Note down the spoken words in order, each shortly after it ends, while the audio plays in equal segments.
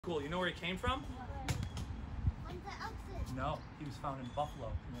Cool. You know where he came from? No, he was found in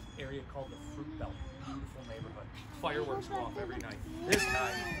Buffalo, in an area called the Fruit Belt. Beautiful neighborhood. Fireworks go off every night. This guy,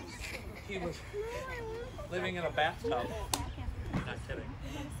 he was living in a bathtub. Not kidding.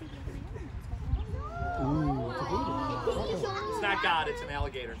 It's not God, it's an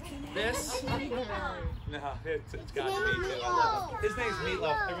alligator. This? No, it's God to me too. I love him. His name's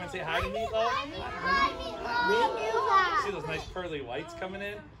Meatloaf. Everyone say hi to Meatloaf. See those nice pearly whites coming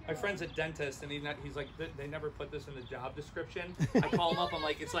in? My friend's a dentist, and he's like, they never put this in the job description. I call him up, I'm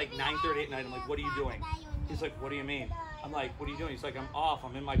like, it's like 9:30 at night. I'm like, what are you doing? He's like, what do you mean? I'm like, what are you doing? He's like, I'm off.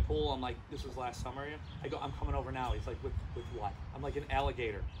 I'm in my pool. I'm like, this was last summer. I go, I'm coming over now. He's like, with what? I'm like, an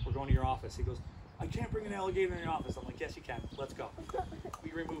alligator. We're going to your office. He goes, I can't bring an alligator in your office. I'm like, yes, you can. Let's go.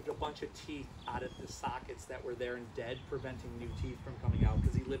 We removed a bunch of teeth out of the sockets that were there and dead, preventing new teeth from coming out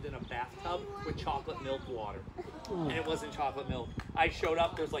because he lived in a bathtub with chocolate milk water. And it wasn't chocolate milk. I showed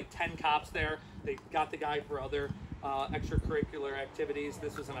up. There's like 10 cops there. They got the guy for other extracurricular activities.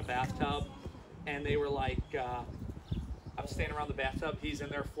 This was in a bathtub. And they were like, I'm standing around the bathtub. He's in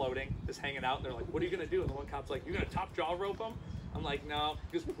there floating, just hanging out. And they're like, what are you going to do? And the one cop's like, you're going to top jaw rope him? I'm like, no.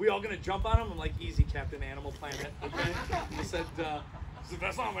 He goes, we all gonna jump on him? I'm like, easy, Captain Animal Planet. Okay? He said,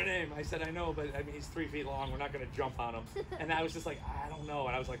 that's not my name. I said, I know, but I mean, he's 3 feet long. We're not gonna jump on him. And I was just like, I don't know.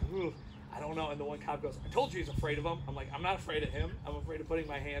 And I was like, ooh, I don't know. And the one cop goes, I told you he's afraid of him. I'm like, I'm not afraid of him. I'm afraid of putting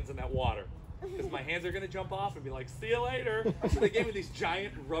my hands in that water. Because my hands are gonna jump off and be like, see you later. So they gave me these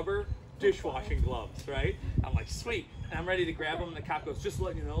giant rubber dishwashing gloves, right? I'm like, sweet. And I'm ready to grab them. And the cop goes, just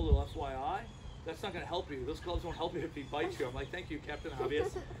letting you know, a little FYI. That's not going to help you. Those gloves won't help you if he bites you. I'm like, thank you, Captain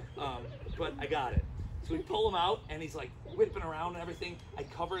Obvious. But I got it. So we pull him out, and he's like whipping around and everything. I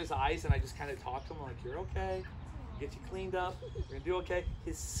cover his eyes, and I just kind of talk to him. I'm like, you're okay. Get you cleaned up. You're going to do okay.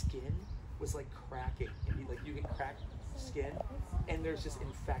 His skin was like cracking. And you can crack skin, and there's just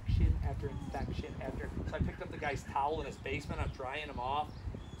infection after infection after. So I picked up the guy's towel in his basement. I'm drying him off.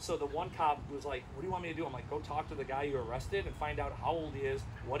 So the one cop was like, what do you want me to do? I'm like, go talk to the guy you arrested and find out how old he is,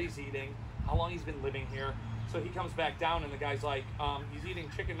 what he's eating, how long he's been living here. So he comes back down and the guy's like, he's eating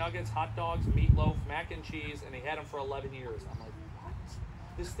chicken nuggets, hot dogs, meatloaf, mac and cheese, and he had them for 11 years. I'm like, what?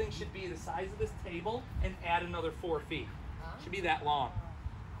 This thing should be the size of this table and add another 4 feet. Should be that long.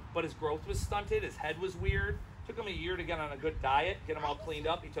 But his growth was stunted, his head was weird. Took him a year to get on a good diet, get him all cleaned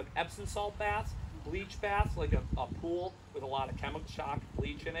up. He took Epsom salt baths, bleach baths, like a pool with a lot of chemical shock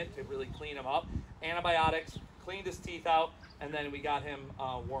bleach in it to really clean him up. Antibiotics, cleaned his teeth out, and then we got him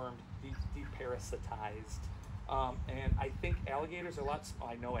wormed, deparasitized. And I think alligators are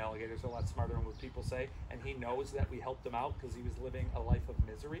I know alligators are a lot smarter than what people say, and he knows that we helped him out because he was living a life of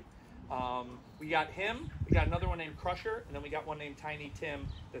misery. We got him, we got another one named Crusher, and then we got one named Tiny Tim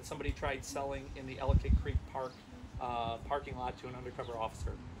that somebody tried selling in the Ellicott Creek Park parking lot to an undercover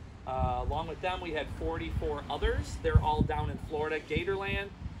officer. Along with them, we had 44 others. They're all down in Florida, Gatorland,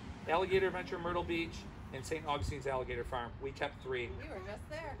 Alligator Adventure, Myrtle Beach, and St. Augustine's Alligator Farm. We kept 3. We were just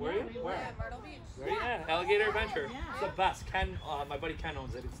there. Were you? Where? Yeah, Myrtle Beach. Yeah, Alligator Adventure. It's the best. Ken, my buddy Ken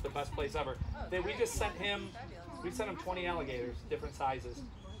owns it. It's the best place ever. We just sent him, 20 alligators, different sizes.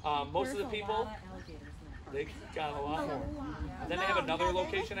 Most of the people, they got a lot more. And then they have another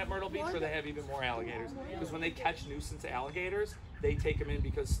location at Myrtle Beach where they have even more alligators. Because when they catch nuisance alligators, they take them in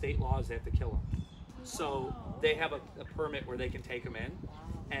because state laws they have to kill them. So they have a permit where they can take them in.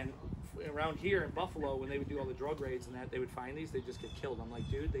 And around here in Buffalo, when they would do all the drug raids and that, they would find these, they just get killed. I'm like,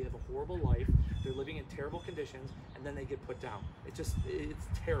 dude, they have a horrible life. They're living in terrible conditions, and then they get put down. It's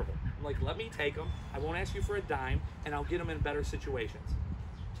terrible. I'm like, let me take them. I won't ask you for a dime, and I'll get them in better situations.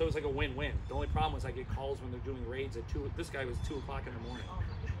 So it was like a win-win. The only problem was I get calls when they're doing raids at 2. This guy was 2 o'clock in the morning.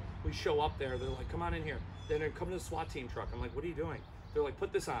 We show up there. They're like, come on in here. Then they're coming to the SWAT team truck. I'm like, what are you doing? They're like,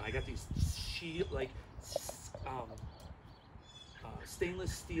 put this on. I got these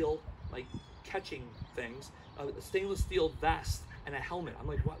stainless steel catching things, a stainless steel vest and a helmet. I'm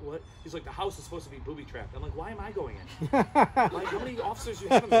like, what? He's like, the house is supposed to be booby trapped. I'm like, why am I going in? Like, how many officers do you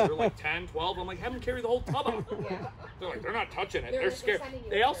have in there? They're like 10, 12. I'm like, have them carry the whole tub out. They're like, they're not touching it. They're scared.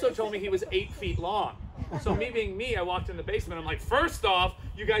 They also told me he was 8 feet long. So me being me, I walked in the basement. I'm like, first off,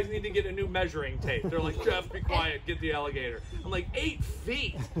 you guys need to get a new measuring tape. They're like, Jeff, be quiet, get the alligator. I'm like, 8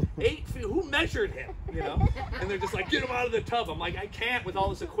 feet? 8 feet? Who measured him? You know? And they're just like, get him out of the tub. I'm like, I can't with all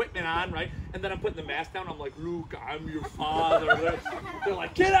this equipment on, right? And then I'm putting the mask down. I'm like, Luke, I'm your father. They're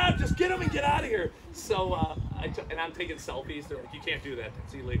like, get out, just get him and get out of here. So, and I'm taking selfies. They're like, you can't do that.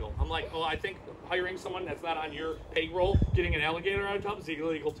 That's illegal. I'm like, oh, I think hiring someone that's not on your payroll, getting an alligator out of the tub is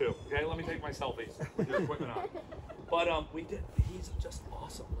illegal too. Okay, let me take my selfies with your equipment on. But we did. He's just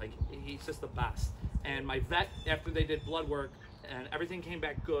awesome. Like, he's just the best. And my vet, after they did blood work, and everything came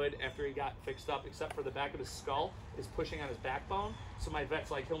back good after he got fixed up, except for the back of his skull is pushing on his backbone. So my vet's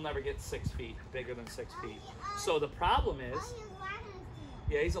like, he'll never get 6 feet, bigger than 6 feet. So the problem is,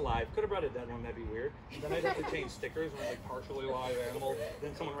 yeah, he's alive. Could have brought a dead one, that'd be weird. Then I'd have to change stickers when like partially alive animal.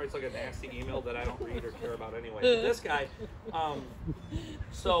 Then someone writes like a nasty email that I don't read or care about anyway. But this guy,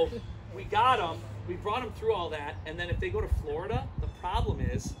 so we got him, we brought him through all that, and then if they go to Florida, the problem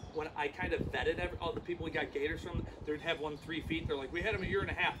is when I kind of vetted all the people we got gators from, they'd have one 3 feet. They're like, we had them 1.5 years.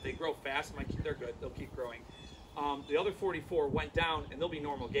 They grow fast. I'm like, they're good. They'll keep growing. The other 44 went down, and they'll be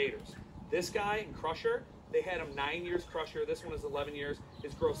normal gators. This guy in Crusher, they had him 9 years Crusher. This one is 11 years.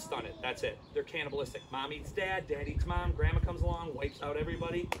 His growth stunted. That's it. They're cannibalistic. Mom eats dad, dad eats mom, grandma comes along, wipes out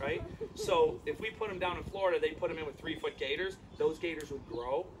everybody, right? So if we put him down in Florida, they put him in with 3-foot gators. Those gators would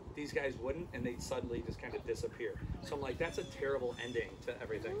grow. These guys wouldn't, and they'd suddenly just kind of disappear. So I'm like, that's a terrible ending to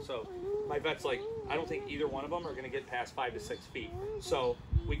everything. So my vet's like, I don't think either one of them are going to get past 5 to 6 feet. So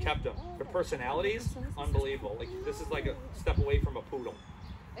we kept them. Their personalities, unbelievable. Like this is like a step away from a poodle,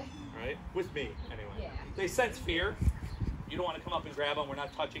 right? With me, anyway. Yeah. They sense fear. You don't want to come up and grab him. We're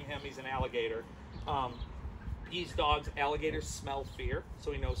not touching him. He's an alligator. These dogs, alligators smell fear,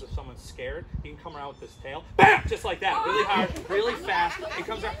 so he knows if someone's scared. He can come around with his tail, bam, just like that, really hard, really fast. It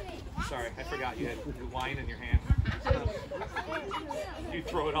comes around. Sorry, I forgot you had wine in your hand. You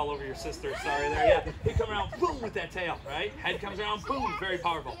throw it all over your sister. Sorry, there. Yeah, he come around, boom, with that tail, right? Head comes around, boom, very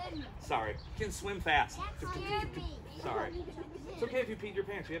powerful. Sorry, he can swim fast. Sorry. It's okay if you peed your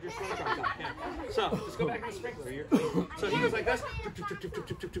pants. You have your swim trunks on. Yeah. So just go back in the sprinkler. You're clean. So he goes like this.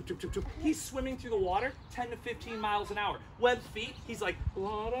 He's swimming through the water 10 to 15 miles an hour. Webbed feet. He's like,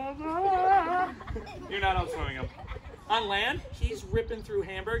 la, da, da. You're not outswimming him. On land, he's ripping through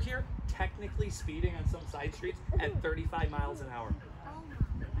Hamburg here, technically speeding on some side streets at 35 miles an hour.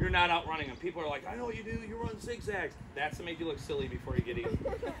 You're not outrunning him. People are like, I know what you do. You run zigzags. That's to make you look silly before you get eaten,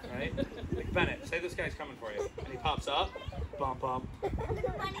 right? Like Bennett, say this guy's coming for you. And he pops up, bum, bum.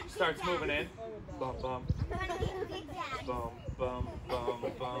 Starts moving in, bum, bum. Bum, bum, bum,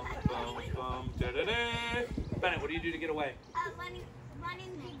 bum, bum, bum, da-da-da. Bennett, what do you do to get away? Running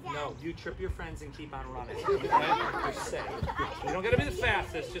zigzags. No, you trip your friends and keep on running. Okay? You're safe. You don't got to be the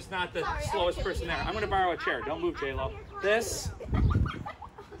fastest, just not the slowest person there. I'm going to borrow a chair. Don't move, J-Lo. This.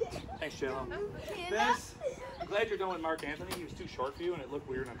 Thanks, J-Lo. This. I'm glad you're done with Mark Anthony. He was too short for you, and it looked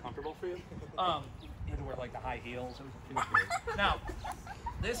weird and uncomfortable for you. You had to wear like the high heels. It was weird. Now,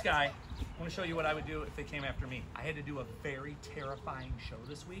 this guy, I want to show you what I would do if they came after me. I had to do a very terrifying show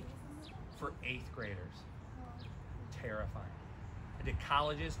this week for 8th graders. Terrifying. I did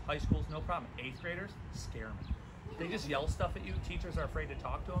colleges, high schools, no problem. 8th graders scare me. They just yell stuff at you. Teachers are afraid to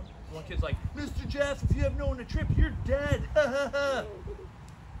talk to them. One kid's like, Mr. Jeff, if you have no one to trip, you're dead.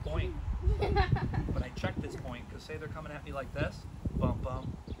 Point. But I check this point because say they're coming at me like this, bum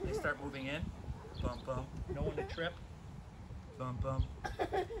bum. They start moving in, bum bum. No one to trip, bum bum,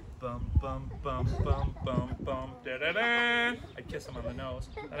 bum bum bum bum bum bum. Da da da. I kiss him on the nose,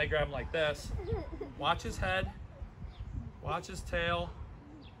 then I grab him like this. Watch his head, watch his tail.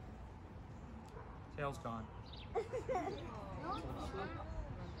 Tail's gone.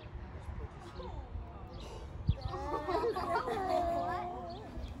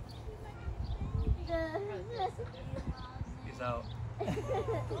 He's out.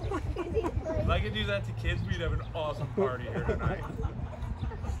 If I could do that to kids, we'd have an awesome party here tonight.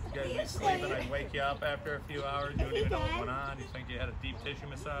 You guys be sleeping, I'd wake you up after a few hours, you don't even know what went on, you think you had a deep tissue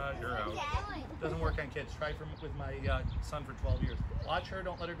massage, you're out. Doesn't work on kids. Try with my son for 12 years. Watch her,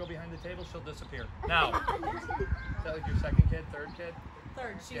 don't let her go behind the table, she'll disappear. Now, is that like your second kid, third kid?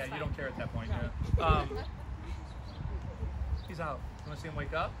 Third, she's yeah, fine. You don't care at that point, yeah. He's out. You want to see him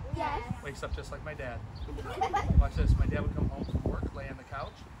wake up? Yes. Wakes up just like my dad. Watch this. My dad would come home from work, lay on the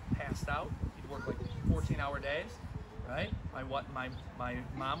couch, passed out. He'd work like 14-hour days, right? My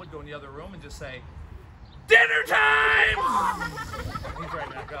mom would go in the other room and just say, dinner time! He's right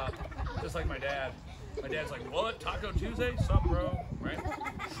back up, just like my dad. My dad's like, what? Taco Tuesday? Sup, bro? Right?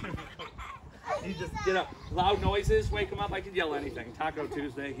 He just, loud noises, wake him up. I could yell anything. Taco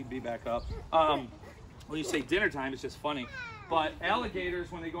Tuesday, he'd be back up. When you say dinner time, it's just funny. But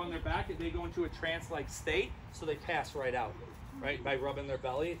alligators, when they go on their back, they go into a trance-like state, so they pass right out, right? By rubbing their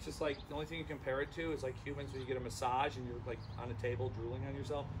belly. It's just like, the only thing you compare it to is like humans when you get a massage and you're like on a table drooling on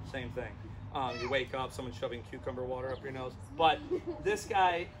yourself. Same thing. You wake up, someone's shoving cucumber water up your nose. But this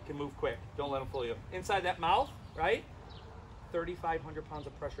guy can move quick. Don't let him fool you. Inside that mouth, right? 3,500 pounds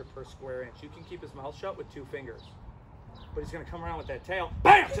of pressure per square inch. You can keep his mouth shut with 2 fingers. But he's going to come around with that tail,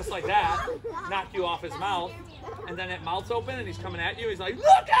 bam, just like that, knock you off his mouth, and then that mouth's open and he's coming at you. He's like,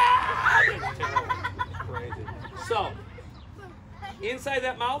 look out! It's terrible. It's crazy. So, Inside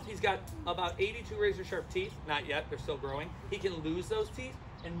that mouth, he's got about 82 razor sharp teeth. Not yet, they're still growing. He can lose those teeth,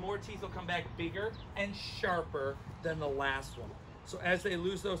 and more teeth will come back bigger and sharper than the last one. So as they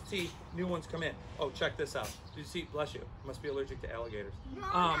lose those teeth, new ones come in. Oh, check this out. Did you see, bless you, must be allergic to alligators.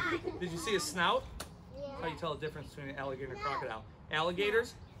 Did you see his snout? How you tell the difference between an alligator and a crocodile.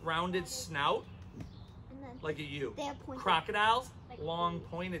 Alligators, rounded snout, like a U. Crocodiles, long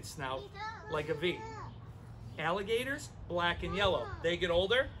pointed snout, like a V. Alligators, black and yellow. They get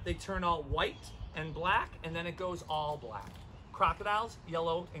older, they turn all white and black, and then it goes all black. Crocodiles,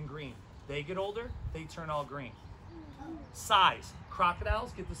 yellow and green. They get older, they turn all green. Size.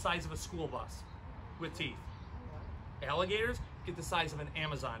 Crocodiles get the size of a school bus with teeth. Alligators get the size of an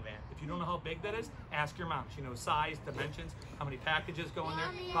Amazon van. If you don't know how big that is, ask your mom. She knows size, dimensions, how many packages go in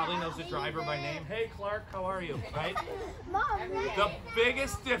there. Probably knows the driver by name. Hey, Clark, how are you? Right? The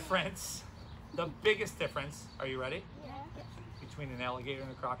biggest difference, are you ready? Between an alligator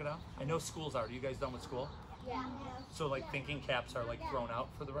and a crocodile? I know schools are. Are you guys done with school? Yeah. So like thinking caps are like thrown out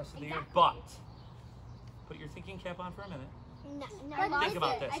for the rest of the year, but put your thinking cap on for a minute. Think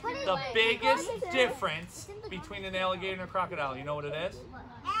about this. The biggest difference between an alligator and a crocodile, you know what it is?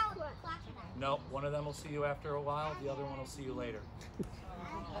 No, one of them will see you after a while, the other one will see you later.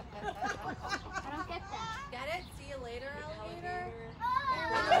 I don't get that. Get it? See you later, alligator?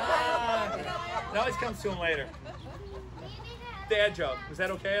 It always comes to him later. Dad joke. Was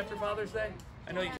that okay after Father's Day? I know you